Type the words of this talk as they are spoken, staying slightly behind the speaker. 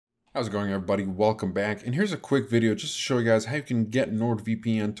How's it going, everybody? Welcome back. And here's a quick video just to show you guys how you can get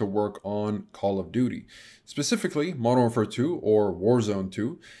NordVPN to work on Call of Duty, specifically Modern Warfare 2 or Warzone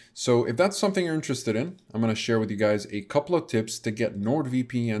 2. So if that's something you're interested in, I'm going to share with you guys a couple of tips to get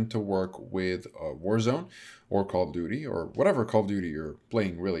NordVPN to work with Warzone or Call of Duty or whatever Call of Duty you're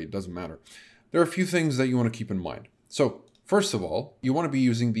playing, really, it doesn't matter. There are a few things that you want to keep in mind. So first of all, you want to be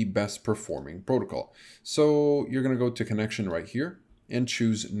using the best performing protocol. So you're going to go to connection right here and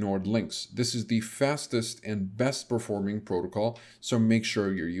choose NordLynx. This is the fastest and best performing protocol, so make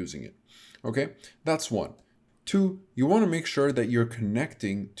sure you're using it. Okay, that's one. Two, you want to make sure that you're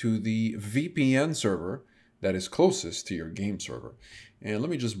connecting to the VPN server that is closest to your game server. And let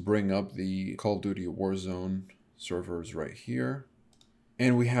me just bring up the Call of Duty Warzone servers right here.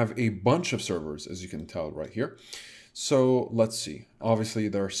 And we have a bunch of servers, as you can tell right here. So let's see. Obviously,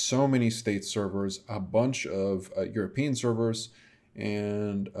 there are so many state servers, a bunch of European servers,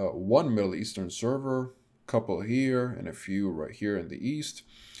 and one Middle Eastern server, a couple here, and a few right here in the East.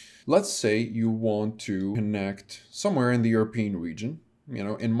 Let's say you want to connect somewhere in the European region. You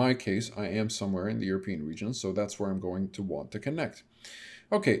know, in my case, I am somewhere in the European region, so that's where I'm going to want to connect.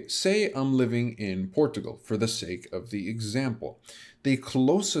 Okay, say I'm living in Portugal for the sake of the example. The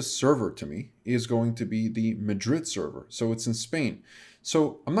closest server to me is going to be the Madrid server, so it's in Spain.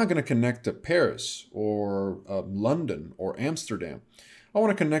 So I'm not going to connect to Paris or London or Amsterdam. I want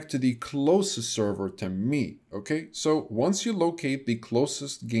to connect to the closest server to me, okay? So once you locate the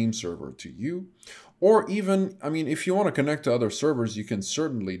closest game server to you, or even, I mean, if you want to connect to other servers, you can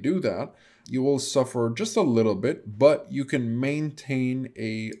certainly do that. You will suffer just a little bit, but you can maintain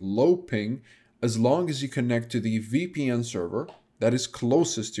a low ping as long as you connect to the VPN server that is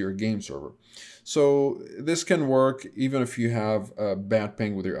closest to your game server. So this can work even if you have a bad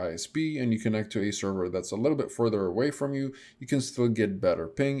ping with your ISP and you connect to a server that's a little bit further away from you, you can still get better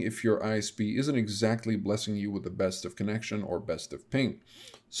ping if your ISP isn't exactly blessing you with the best of connection or best of ping.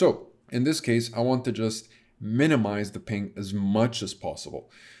 So in this case, I want to just minimize the ping as much as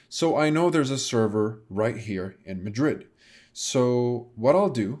possible. So I know there's a server right here in Madrid. So what I'll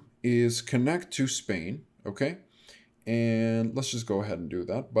do is connect to Spain, okay? And let's just go ahead and do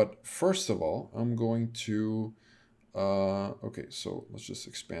that. But first of all, I'm going to, okay, so let's just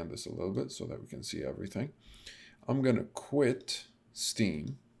expand this a little bit so that we can see everything. I'm going to quit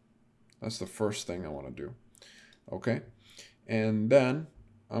Steam. That's the first thing I want to do. Okay. And then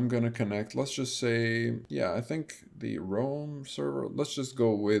I'm going to connect, let's just say, yeah, I think the Rome server, let's just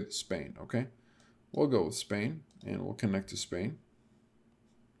go with Spain. Okay. We'll go with Spain and we'll connect to Spain.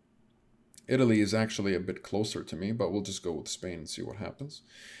 Italy is actually a bit closer to me, but we'll just go with Spain and see what happens.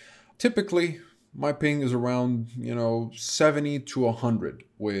 Typically, my ping is around, 70 to 100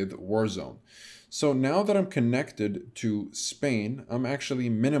 with Warzone. So now that I'm connected to Spain, I'm actually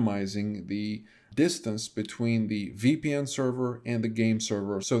minimizing the distance between the VPN server and the game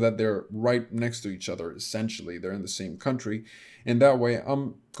server so that they're right next to each other. Essentially, they're in the same country. And that way,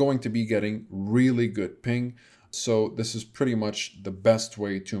 I'm going to be getting really good ping. So this is pretty much the best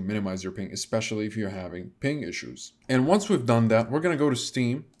way to minimize your ping, especially if you're having ping issues. And once we've done that, we're going to go to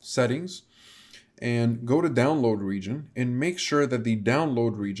Steam settings and go to download region and make sure that the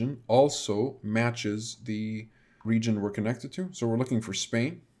download region also matches the region we're connected to. So we're looking for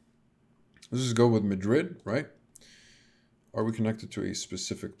Spain. Let's just go with Madrid, right? Are we connected to a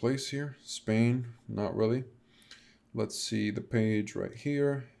specific place here? Spain, not really. Let's see the page right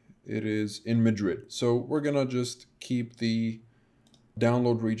here. It is in Madrid. So we're going to just keep the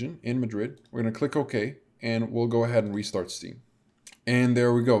download region in Madrid. We're going to click OK, and we'll go ahead and restart Steam. And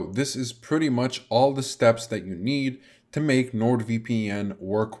there we go. This is pretty much all the steps that you need to make NordVPN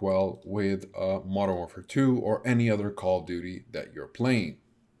work well with Modern Warfare 2 or any other Call of Duty that you're playing.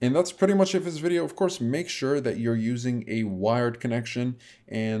 And that's pretty much it for this video. Of course, make sure that you're using a wired connection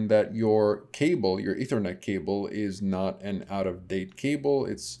and that your cable, your Ethernet cable, is not an out-of-date cable.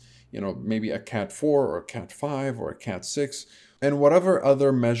 It's, maybe a Cat 4 or a Cat 5 or a Cat 6, and whatever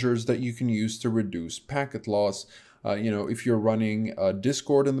other measures that you can use to reduce packet loss. If you're running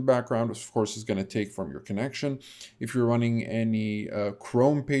Discord in the background, of course, it's going to take from your connection. If you're running any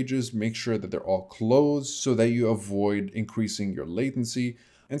Chrome pages, make sure that they're all closed so that you avoid increasing your latency.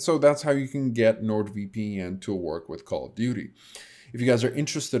 And so that's how you can get NordVPN to work with Call of Duty. If you guys are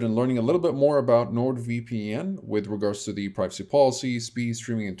interested in learning a little bit more about NordVPN with regards to the privacy policy, speed,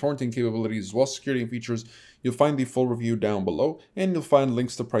 streaming, and torrenting capabilities, as well as security and features, you'll find the full review down below, and you'll find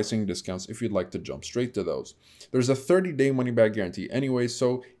links to pricing and discounts if you'd like to jump straight to those. There's a 30-day money-back guarantee anyway,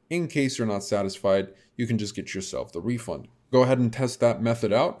 so in case you're not satisfied, you can just get yourself the refund. Go ahead and test that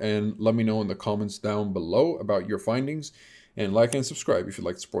method out and let me know in the comments down below about your findings. And like and subscribe if you'd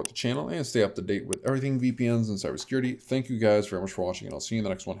like to support the channel and stay up to date with everything VPNs and cybersecurity. Thank you guys very much for watching, and I'll see you in the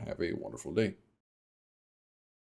next one. Have a wonderful day.